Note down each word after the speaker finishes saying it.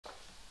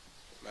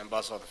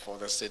Members of the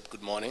Further State,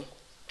 good morning.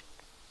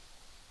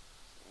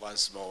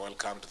 Once more,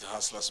 welcome to the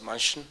Hustlers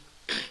Mansion.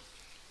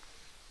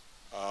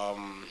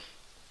 I'll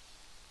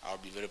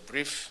be very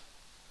brief.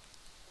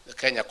 The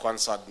Kenya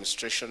Kwanza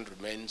administration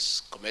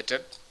remains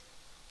committed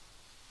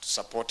to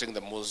supporting the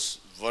most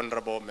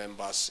vulnerable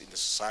members in the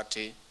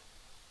society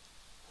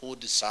who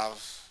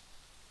deserve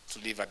to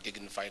live a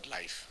dignified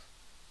life.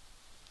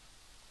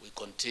 We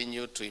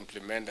continue to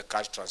implement the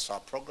cash transfer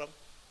program,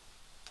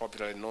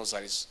 popularly known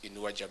as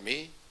Inua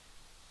Jamii,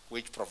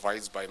 which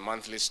provides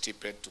bi-monthly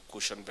stipend to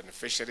cushion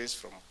beneficiaries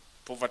from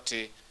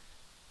poverty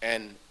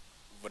and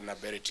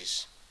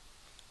vulnerabilities.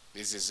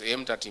 This is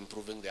aimed at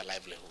improving their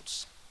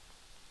livelihoods.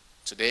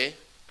 Today,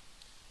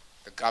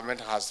 the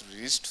government has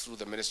released through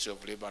the Ministry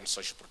of Labor and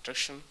Social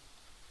Protection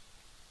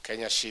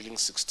Kenya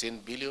shillings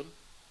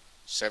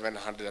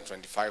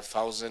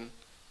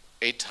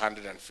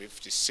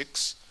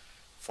 16,725,856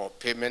 for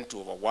payment to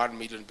over 1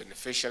 million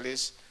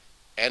beneficiaries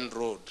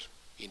enrolled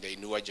in the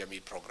Inua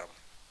Jamii program.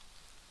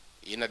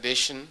 In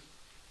addition,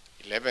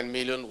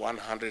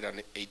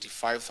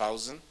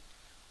 11,185,000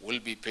 will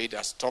be paid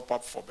as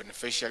top-up for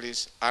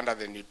beneficiaries under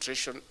the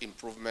Nutrition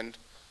Improvement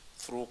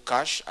through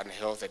Cash and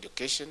Health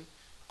Education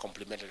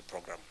Complementary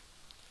Program.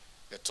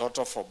 The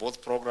total for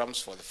both programs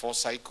for the 4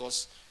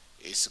 cycles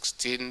is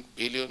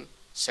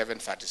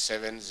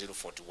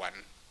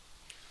 16,737,041.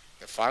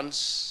 The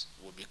funds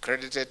will be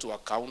credited to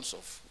accounts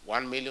of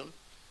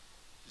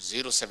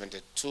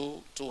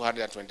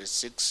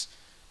 1,072,226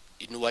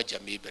 Inua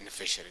Jamii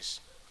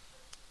beneficiaries.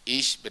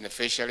 Each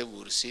beneficiary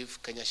will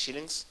receive Kenya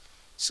shillings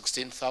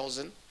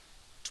 16,000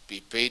 to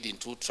be paid in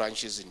 2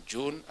 tranches in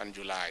June and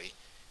July,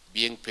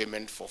 being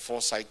payment for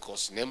 4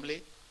 cycles,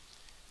 namely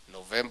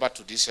November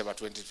to December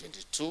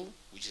 2022,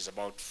 which is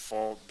about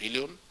 4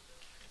 billion,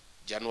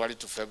 January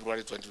to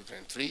February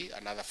 2023,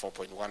 another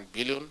 4.1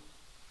 billion,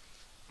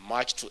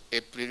 March to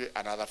April,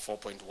 another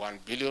 4.1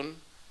 billion,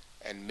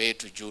 and May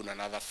to June,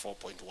 another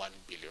 4.1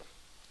 billion.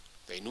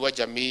 The Inua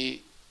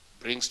Jamii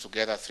brings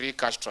together 3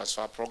 cash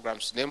transfer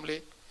programs,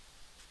 namely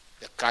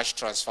the cash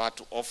transfer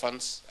to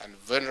orphans and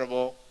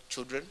vulnerable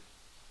children,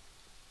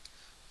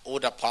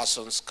 older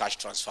persons cash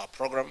transfer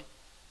program,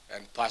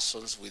 and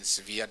persons with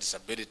severe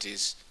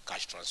disabilities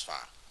cash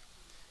transfer.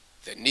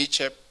 The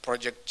NEWSINKENYATV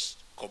project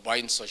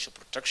combines social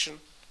protection,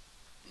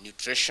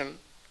 nutrition,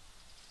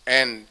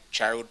 and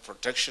child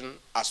protection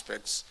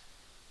aspects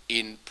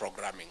in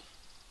programming.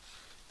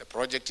 The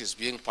project is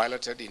being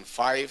piloted in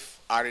 5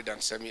 arid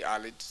and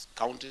semi-arid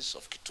counties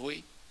of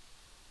Kitui,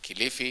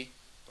 Kilifi,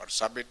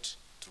 Marsabit,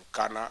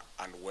 Turkana,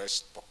 and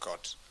West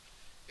Pokot.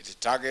 It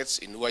targets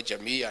Inua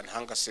Jamii and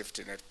Hunger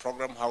Safety Net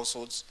program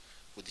households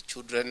with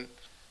children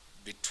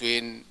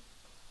between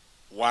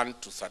 1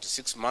 to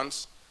 36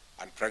 months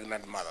and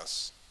pregnant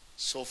mothers.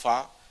 So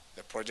far,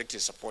 the project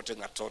is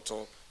supporting a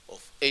total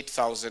of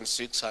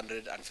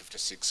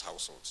 8,656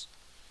 households.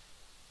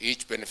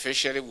 Each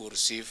beneficiary will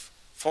receive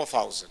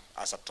 4,000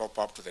 as a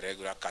top-up to the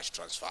regular cash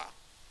transfer.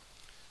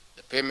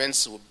 The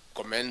payments will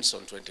commence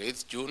on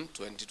 28th June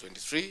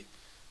 2023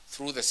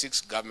 through the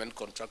 6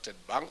 government-contracted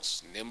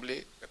banks,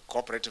 namely the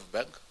Cooperative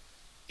Bank,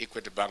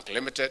 Equity Bank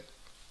Limited,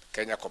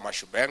 Kenya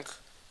Commercial Bank,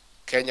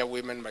 Kenya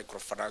Women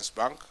Microfinance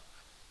Bank,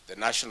 the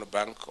National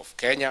Bank of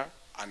Kenya,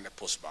 and the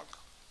Post Bank.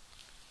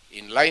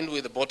 In line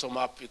with the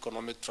bottom-up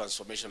economic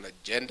transformation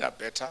agenda,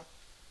 BETA,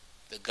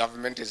 the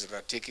government is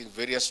undertaking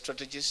various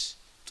strategies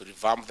to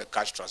revamp the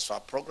cash transfer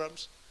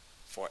programs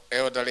for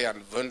elderly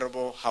and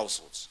vulnerable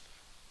households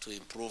to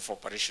improve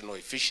operational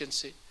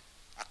efficiency,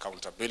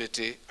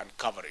 accountability, and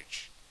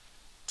coverage.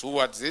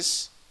 Towards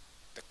this,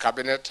 the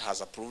Cabinet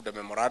has approved a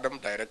memorandum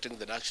directing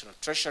the National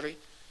Treasury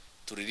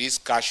to release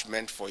cash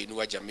meant for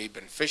Inua Jamii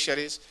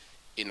beneficiaries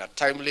in a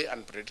timely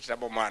and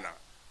predictable manner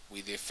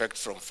with effect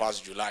from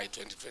 1st July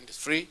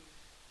 2023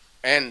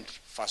 and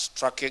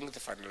fast-tracking the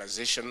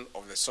finalization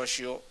of the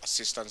Social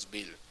Assistance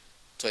Bill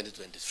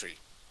 2023.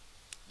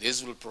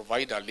 This will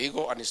provide a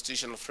legal and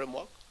institutional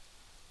framework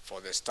for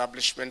the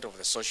establishment of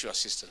the Social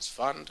Assistance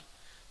Fund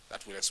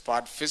that will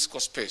expand fiscal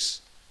space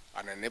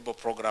and enable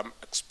program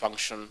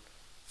expansion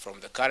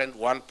from the current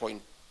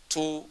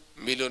 1.2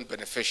 million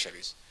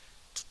beneficiaries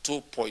to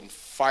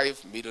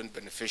 2.5 million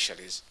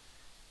beneficiaries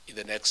in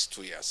the next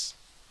 2 years.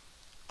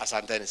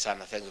 Asanteni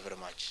sana, thank you very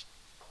much.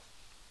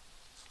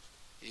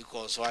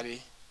 Iko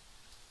swali?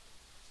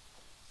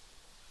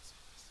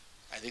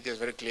 I think it's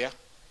very clear.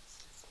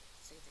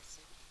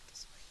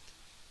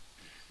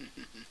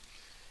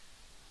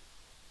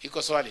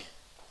 Iko swali?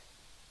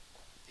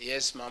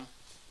 Yes, ma'am.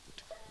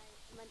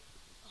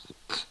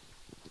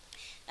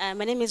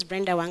 My name is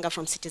Brenda Wanga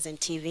from Citizen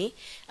TV.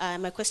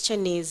 My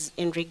question is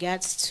in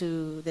regards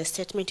to the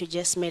statement you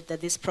just made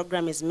that this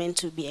program is meant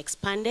to be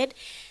expanded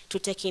to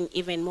take in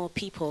even more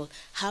people.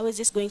 How is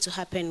this going to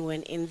happen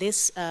when in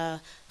this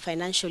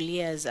financial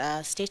year's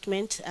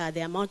statement,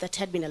 the amount that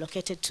had been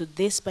allocated to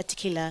this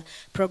particular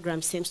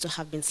program seems to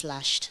have been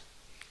slashed?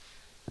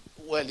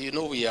 Well, you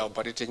know, we are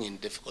operating in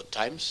difficult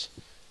times,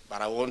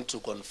 but I want to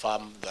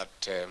confirm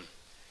that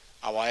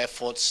our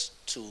efforts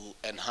to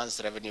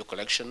enhance revenue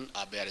collection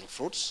are bearing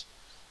fruits.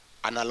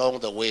 and along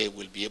the way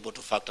we'll be able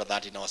to factor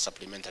that in our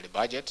supplementary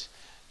budget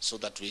so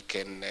that we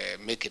can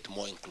make it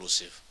more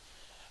inclusive.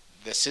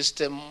 The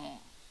system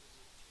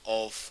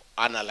of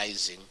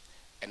analyzing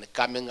and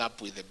coming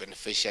up with the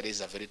beneficiaries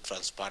is a very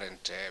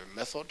transparent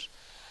method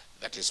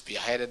that is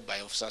spearheaded by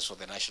officers of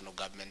the National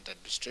Government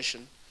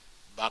Administration,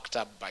 backed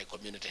up by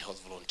community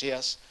health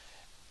volunteers,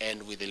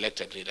 and with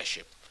elected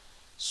leadership.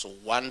 So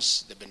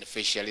once the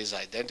beneficiaries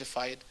are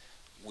identified,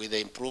 with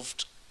the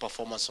improved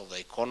performance of the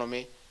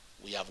economy,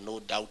 we have no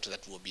doubt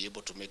that we'll be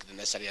able to make the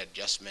necessary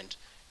adjustment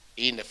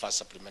in the first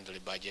supplementary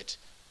budget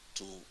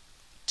to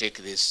take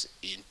this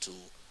into,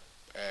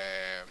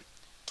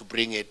 to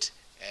bring it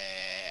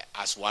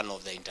as one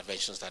of the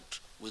interventions that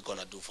we're going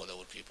to do for the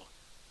old people.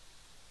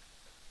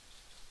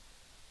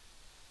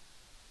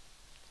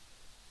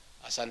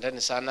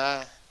 Asanteni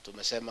sana.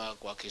 Tumesema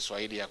kwa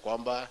Kiswahili ya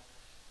kwamba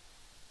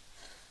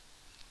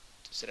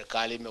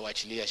serikali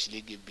imewachilia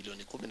shilingi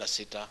bilioni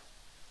 16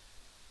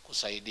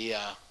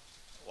 kusaidia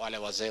wale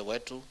wazee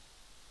wetu,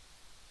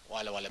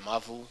 wale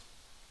walemavu,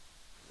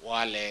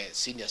 wale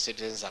senior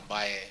citizens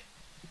ambaye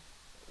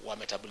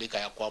wametabulika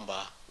ya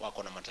kwamba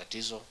wako na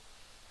matatizo,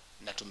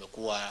 na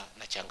tumekuwa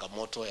na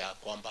changamoto ya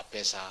kwamba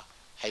pesa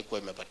haikuwa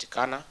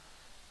imepatikana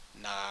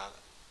na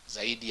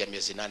zaidi ya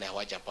miezi 8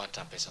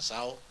 hawajapata pesa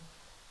zao.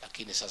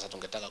 Lakini sasa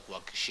tungetaka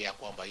kuhakikishia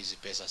kwamba hizi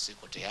pesa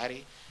ziko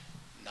tayari,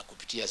 na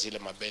kupitia zile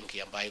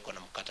mabenki ambayo iko na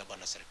mkataba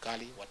na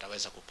serikali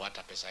wataweza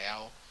kupata pesa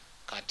yao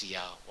kati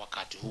ya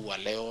wakati huu wa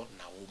leo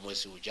na huu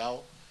mwezi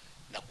ujao,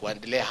 na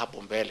kuendelea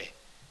hapo mbele.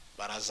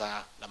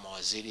 Baraza la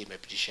mawaziri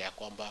imepitisha ya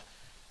kwamba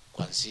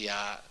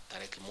kuanzia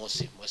tarehe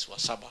mosi mwezi wa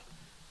 7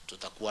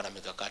 tutakuwa na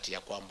mikakati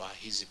ya kwamba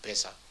hizi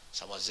pesa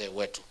za wazee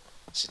wetu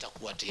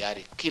zitakuwa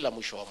tayari kila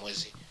mwisho wa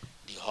mwezi,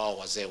 ndio hao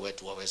wazee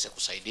wetu waweze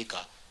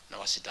kusaidika na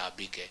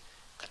wasitaabike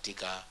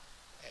katika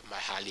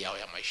mahali yao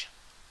ya maisha.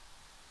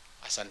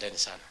 Asanteni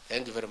sana.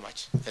 Thank you very much.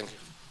 Thank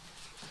you.